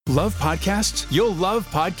Love podcasts? You'll love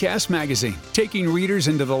Podcast Magazine, taking readers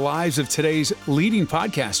into the lives of today's leading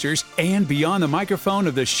podcasters and beyond the microphone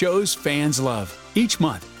of the shows fans love. Each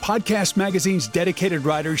month, Podcast Magazine's dedicated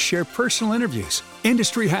writers share personal interviews,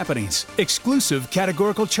 industry happenings, exclusive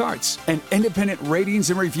categorical charts, and independent ratings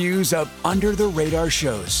and reviews of under-the-radar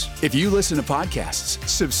shows. If you listen to podcasts,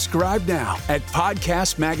 subscribe now at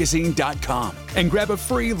podcastmagazine.com and grab a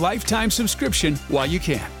free lifetime subscription while you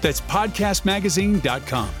can. That's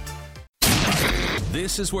podcastmagazine.com.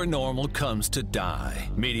 This is where normal comes to die.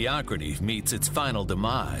 Mediocrity meets its final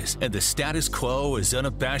demise, and the status quo is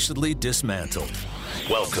unabashedly dismantled.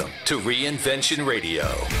 Welcome to Reinvention Radio.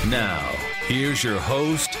 Now, here's your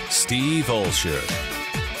host, Steve Olsher.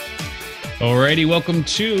 Alrighty, welcome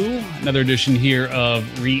to another edition here of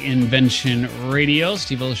Reinvention Radio.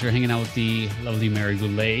 Steve Olsher hanging out with the lovely Mary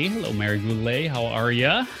Goulet. Hello, Mary Goulet. How are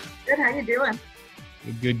ya? Good. How you doing?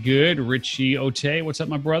 Good. Richie Ote. What's up,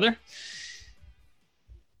 my brother?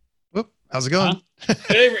 How's it going?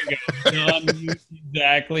 There we go.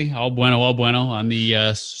 Exactly. All bueno on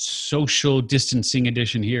the social distancing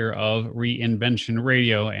edition here of Reinvention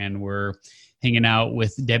Radio. And we're hanging out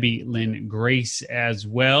with Debbie Lynn Grace as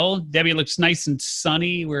well. Debbie, looks nice and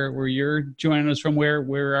sunny where you're joining us from.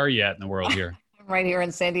 Where are you at in the world here? I'm right here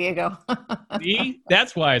in San Diego. See?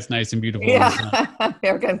 That's why it's nice and beautiful. Yeah,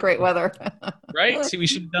 we're getting great weather. Right? See, we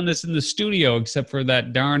should have done this in the studio, except for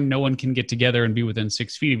that darn no one can get together and be within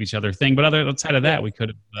 6 feet of each other thing. But outside of that, we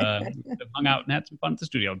could have hung out and had some fun at the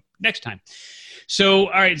studio next time. So,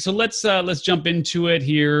 all right. So let's jump into it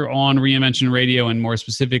here on Reinvention Radio, and more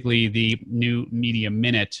specifically, the New Media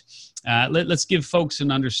Minute. Let's give folks an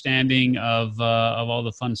understanding of all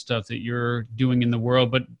the fun stuff that you're doing in the world.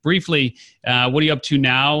 But briefly, what are you up to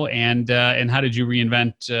now, and how did you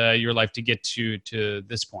reinvent your life to get to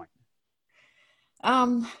this point?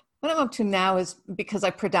 What I'm up to now is because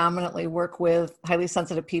I predominantly work with highly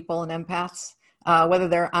sensitive people and empaths, whether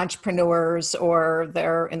they're entrepreneurs or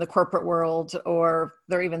they're in the corporate world or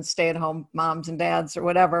they're even stay-at-home moms and dads or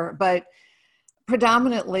whatever. But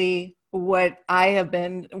predominantly what I have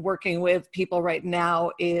been working with people right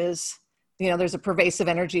now is, there's a pervasive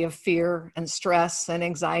energy of fear and stress and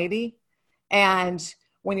anxiety. And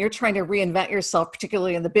when you're trying to reinvent yourself,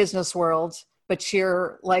 particularly in the business world, but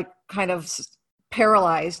you're like kind of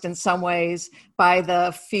paralyzed in some ways by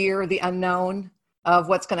the fear, the unknown of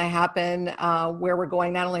what's going to happen, where we're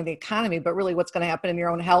going, not only in the economy, but really what's going to happen in your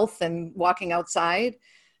own health and walking outside.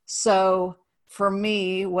 So for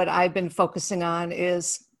me, what I've been focusing on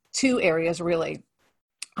is two areas, really.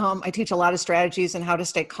 I teach a lot of strategies on how to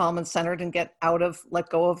stay calm and centered and let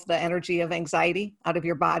go of the energy of anxiety out of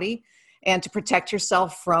your body, and to protect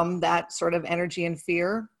yourself from that sort of energy and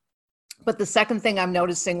fear. But the second thing I'm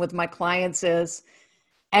noticing with my clients is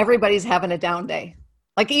everybody's having a down day.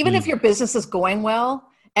 Like even if your business is going well,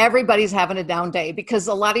 everybody's having a down day because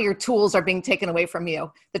a lot of your tools are being taken away from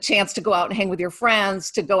you. The chance to go out and hang with your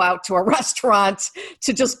friends, to go out to a restaurant,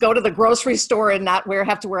 to just go to the grocery store and not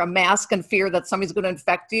have to wear a mask and fear that somebody's going to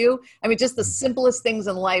infect you. I mean, just the simplest things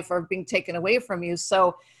in life are being taken away from you.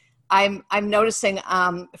 So I'm noticing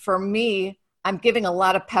for me, I'm giving a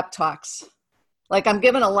lot of pep talks. Like I'm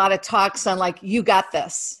giving a lot of talks on like, you got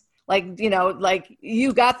this. Like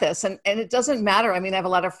you got this. And it doesn't matter. I mean, I have a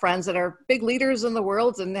lot of friends that are big leaders in the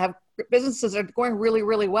world and have businesses that are going really,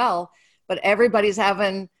 really well, but everybody's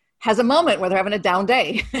has a moment where they're having a down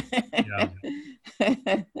day.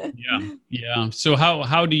 Yeah. So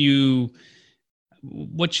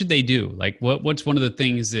what should they do? Like what's one of the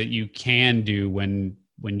things that you can do when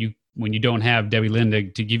you don't have Debbie Lynn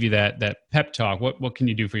to give you that pep talk? What can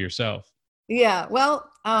you do for yourself? Yeah,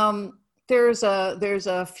 well, there's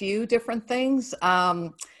a few different things.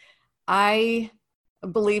 I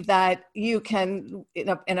believe that you can, in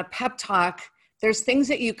a pep talk, there's things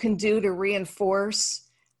that you can do to reinforce,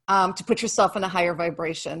 to put yourself in a higher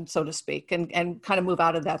vibration, so to speak, and kind of move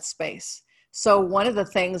out of that space. So one of the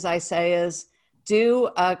things I say is do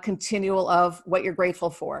a continual of what you're grateful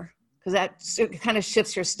for, because that kind of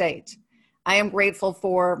shifts your state. I am grateful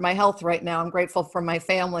for my health right now. I'm grateful for my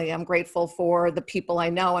family. I'm grateful for the people I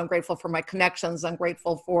know. I'm grateful for my connections. I'm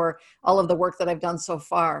grateful for all of the work that I've done so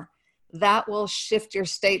far. That will shift your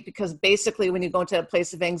state because basically when you go into a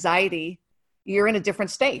place of anxiety, you're in a different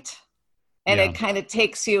state. And it kind of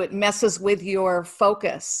it messes with your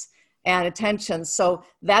focus and attention. So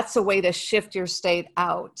that's a way to shift your state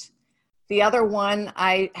out. The other one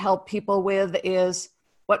I help people with is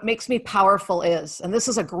what makes me powerful is, and this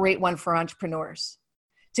is a great one for entrepreneurs,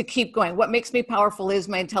 to keep going. What makes me powerful is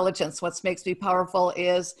my intelligence. What makes me powerful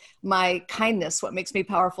is my kindness. What makes me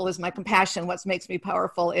powerful is my compassion. What makes me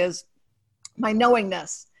powerful is my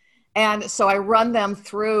knowingness. And so I run them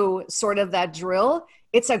through sort of that drill.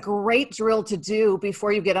 It's a great drill to do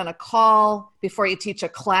before you get on a call, before you teach a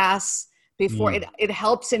class, before it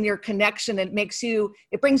helps in your connection. It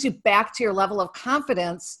brings you back to your level of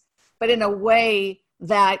confidence, but in a way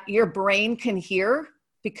that your brain can hear,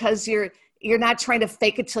 because you're not trying to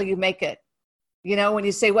fake it till you make it. You know, when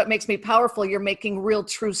you say, what makes me powerful, you're making real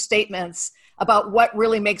true statements about what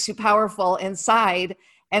really makes you powerful inside.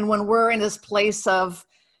 And when we're in this place of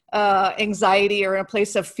anxiety or in a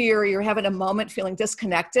place of fear, you're having a moment feeling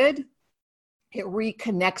disconnected, it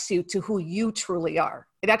reconnects you to who you truly are.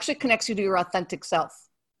 It actually connects you to your authentic self.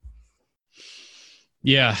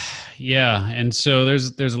 Yeah. And so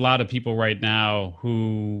there's a lot of people right now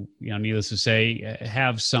who, needless to say,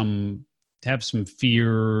 have some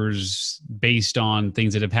fears based on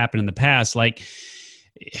things that have happened in the past. Like,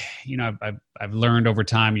 I've learned over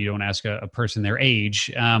time, you don't ask a person their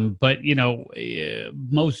age, but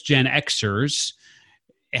most Gen Xers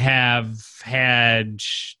have had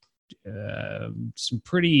some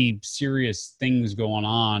pretty serious things going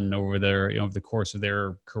on over over the course of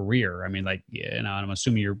their career. I mean, I'm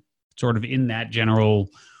assuming you're sort of in that general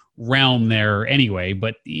realm there anyway,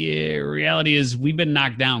 but the reality is we've been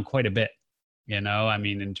knocked down quite a bit, I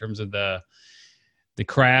mean, in terms of the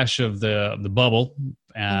crash of the bubble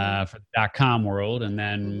for the .com world, and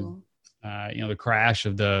then the crash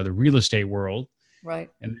of the real estate world, right?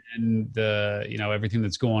 And the everything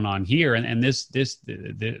that's going on here, and this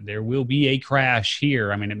there will be a crash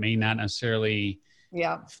here. I mean, it may not necessarily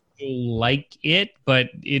feel like it, but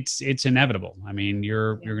it's inevitable. I mean,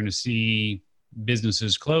 you're going to see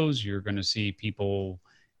businesses close. You're going to see people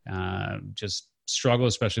just struggle,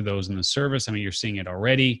 especially those in the service. I mean, you're seeing it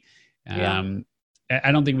already. I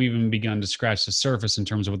don't think we've even begun to scratch the surface in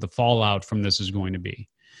terms of what the fallout from this is going to be.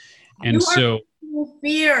 And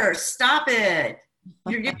fear, stop it.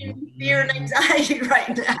 You're giving me fear and anxiety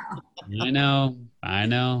right now. I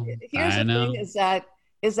know. Here's the thing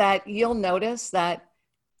is that you'll notice that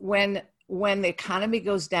when the economy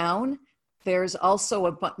goes down, there's also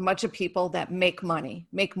a bunch of people that make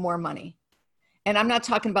more money. And I'm not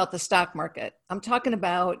talking about the stock market. I'm talking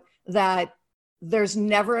about that there's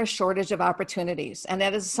never a shortage of opportunities. And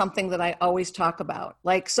that is something that I always talk about.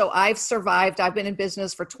 So I've survived. I've been in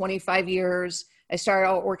business for 25 years. I started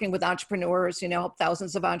out working with entrepreneurs,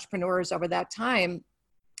 thousands of entrepreneurs over that time.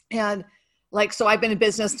 And so I've been in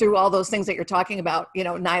business through all those things that you're talking about,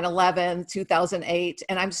 9/11, 2008,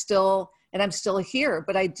 and I'm still here.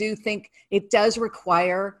 But I do think it does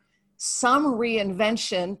require some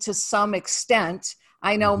reinvention to some extent.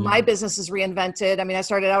 I know my business is reinvented. I mean, I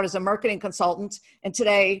started out as a marketing consultant, and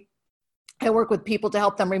today I work with people to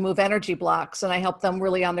help them remove energy blocks, and I help them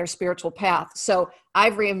really on their spiritual path. So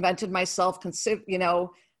I've reinvented myself,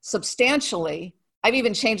 substantially. I've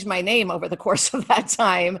even changed my name over the course of that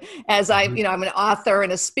time, as I'm an author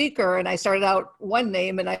and a speaker, and I started out one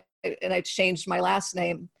name and I changed my last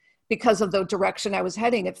name because of the direction I was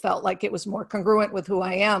heading. It felt like it was more congruent with who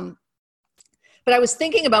I am. But I was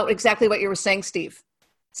thinking about exactly what you were saying, Steve.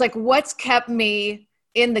 It's like, what's kept me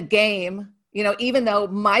in the game, even though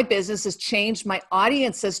my business has changed, my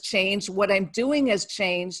audience has changed, what I'm doing has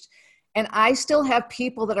changed, and I still have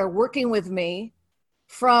people that are working with me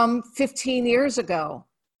from 15 years ago.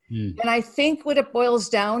 And I think what it boils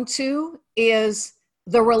down to is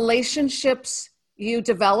the relationships you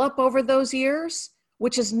develop over those years,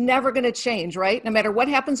 which is never going to change, right? No matter what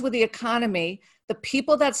happens with the economy, the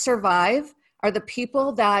people that survive are the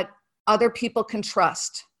people that other people can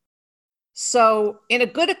trust. So in a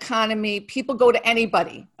good economy, people go to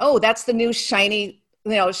anybody. Oh, that's the new shiny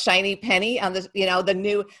penny on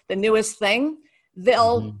the newest thing.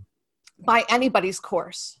 They'll buy anybody's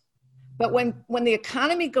course. But when the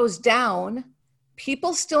economy goes down,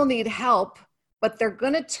 people still need help, but they're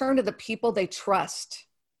going to turn to the people they trust.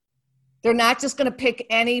 They're not just going to pick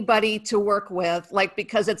anybody to work with,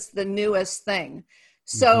 because it's the newest thing.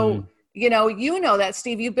 So you know that,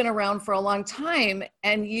 Steve, you've been around for a long time,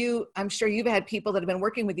 and I'm sure you've had people that have been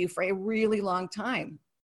working with you for a really long time.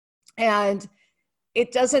 And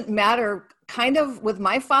it doesn't matter, kind of with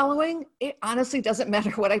my following, it honestly doesn't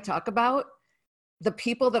matter what I talk about. The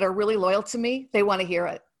people that are really loyal to me, they want to hear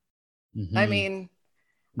it. I mean,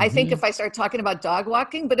 I think if I start talking about dog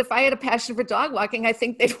walking, but if I had a passion for dog walking, I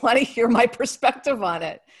think they'd want to hear my perspective on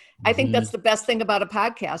it. I think that's the best thing about a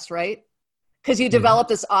podcast, right? Because you develop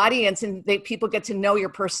this audience, and people get to know your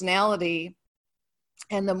personality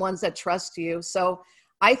and the ones that trust you. So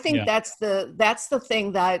I think that's the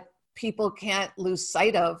thing that people can't lose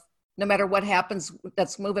sight of, no matter what happens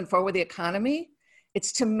that's moving forward with the economy.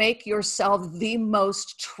 It's to make yourself the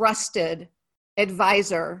most trusted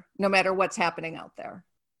advisor, no matter what's happening out there.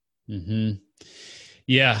 Mm-hmm.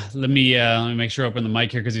 Yeah, let me make sure I open the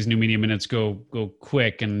mic here because these new media minutes go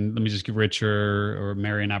quick, and let me just give Rich or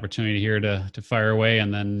Mary an opportunity here to fire away,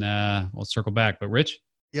 and then we'll circle back. But Rich?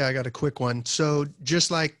 Yeah, I got a quick one. So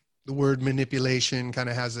just like the word manipulation kind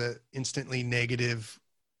of has a instantly negative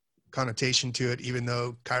connotation to it, even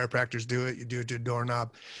though chiropractors do it, you do it to a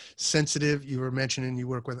doorknob. Sensitive, you were mentioning you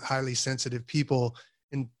work with highly sensitive people,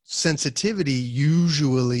 and sensitivity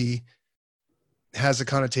usually has a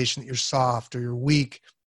connotation that you're soft or you're weak.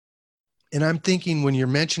 And I'm thinking when you're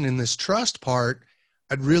mentioning this trust part,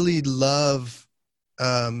 I'd really love,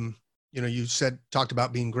 you talked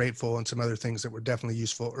about being grateful and some other things that were definitely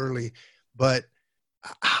useful early, but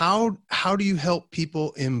how do you help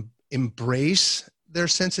people embrace their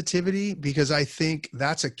sensitivity? Because I think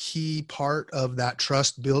that's a key part of that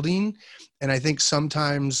trust building. And I think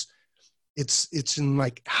sometimes it's in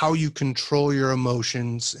like how you control your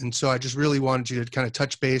emotions. And so I just really wanted you to kind of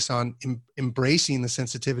touch base on embracing the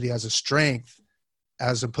sensitivity as a strength,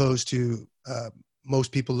 as opposed to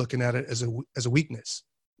most people looking at it as a weakness.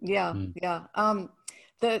 Yeah. Yeah.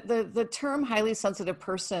 The term highly sensitive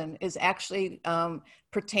person is actually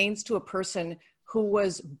pertains to a person who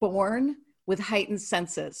was born with heightened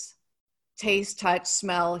senses, taste, touch,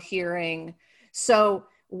 smell, hearing. So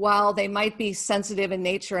while they might be sensitive in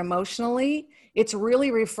nature emotionally, it's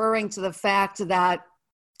really referring to the fact that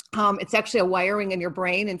it's actually a wiring in your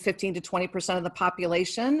brain, and 15 to 20% of the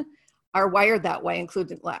population are wired that way,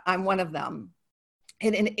 including I'm one of them.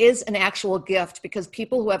 And it is an actual gift, because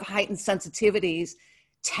people who have heightened sensitivities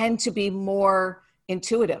tend to be more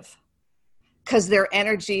intuitive, because their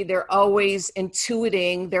energy, they're always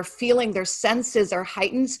intuiting, they're feeling, their senses are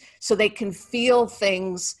heightened, so they can feel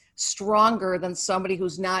things stronger than somebody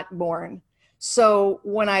who's not born. So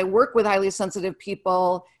when I work with highly sensitive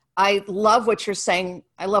people, I love what you're saying.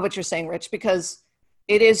 I love what you're saying, Rich, because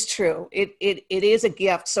it is true. It is a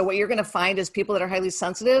gift. So what you're going to find is people that are highly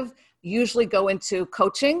sensitive usually go into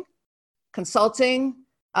coaching, consulting,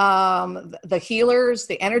 the healers,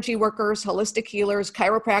 the energy workers, holistic healers,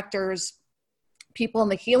 chiropractors, people in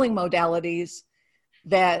the healing modalities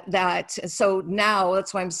so now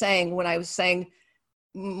that's why I'm saying, when I was saying,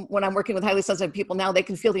 when I'm working with highly sensitive people now, they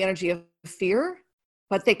can feel the energy of fear,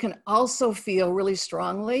 but they can also feel really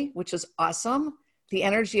strongly, which is awesome, the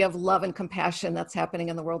energy of love and compassion that's happening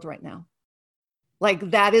in the world right now.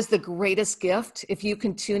 Like, that is the greatest gift. If you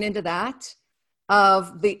can tune into that,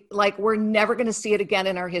 we're never going to see it again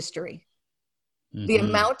in our history. Mm-hmm. The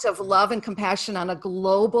amount of love and compassion on a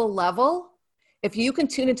global level, if you can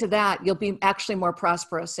tune into that, you'll be actually more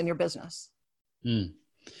prosperous in your business. Mm.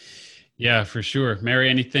 Yeah, for sure. Mary,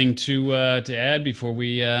 anything to add before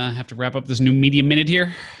we have to wrap up this new media minute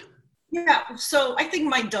here? Yeah. So I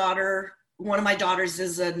think one of my daughters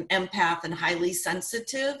is an empath and highly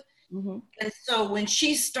sensitive. Mm-hmm. And so when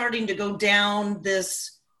she's starting to go down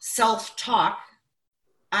this self-talk,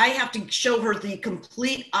 I have to show her the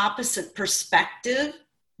complete opposite perspective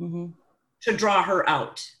to draw her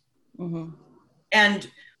out. Mm-hmm.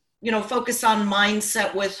 And focus on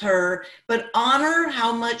mindset with her, but honor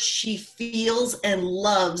how much she feels and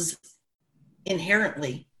loves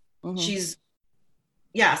inherently. Mm-hmm.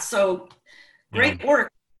 So great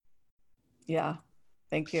work. Yeah.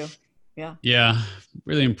 Thank you. Yeah. Yeah.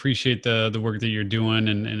 Really appreciate the work that you're doing.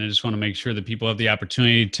 And I just want to make sure that people have the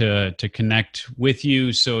opportunity to connect with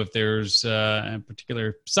you. So if there's a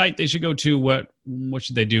particular site they should go to, what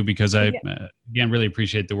should they do? Because I, again, really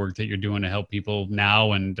appreciate the work that you're doing to help people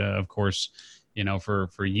now. And of course,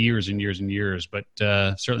 for years and years and years, but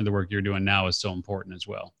certainly the work you're doing now is so important as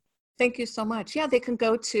well. Thank you so much. Yeah. They can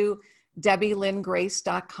go to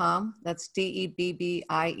DebbieLynnGrace.com. That's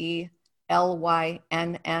DebbieLynnGrace.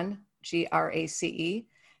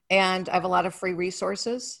 And I have a lot of free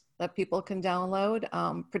resources that people can download,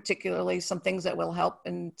 particularly some things that will help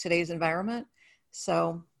in today's environment.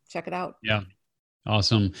 So check it out. Yeah.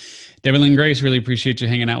 Awesome. Debbie Lynn Grace, really appreciate you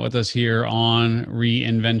hanging out with us here on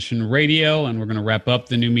Reinvention Radio. And we're going to wrap up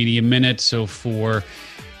the new media minute. So for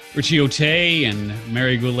Richie Ohtay and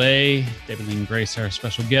Mary Goulet, Debbie Lynn Grace, our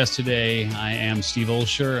special guest today, I am Steve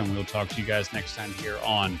Olsher, and we'll talk to you guys next time here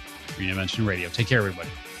on Reinvention Radio. Take care, everybody.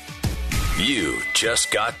 You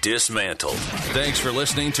just got dismantled. Thanks for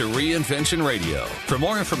listening to Reinvention Radio. For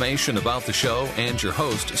more information about the show and your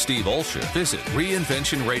host, Steve Olsher, visit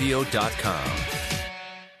reinventionradio.com.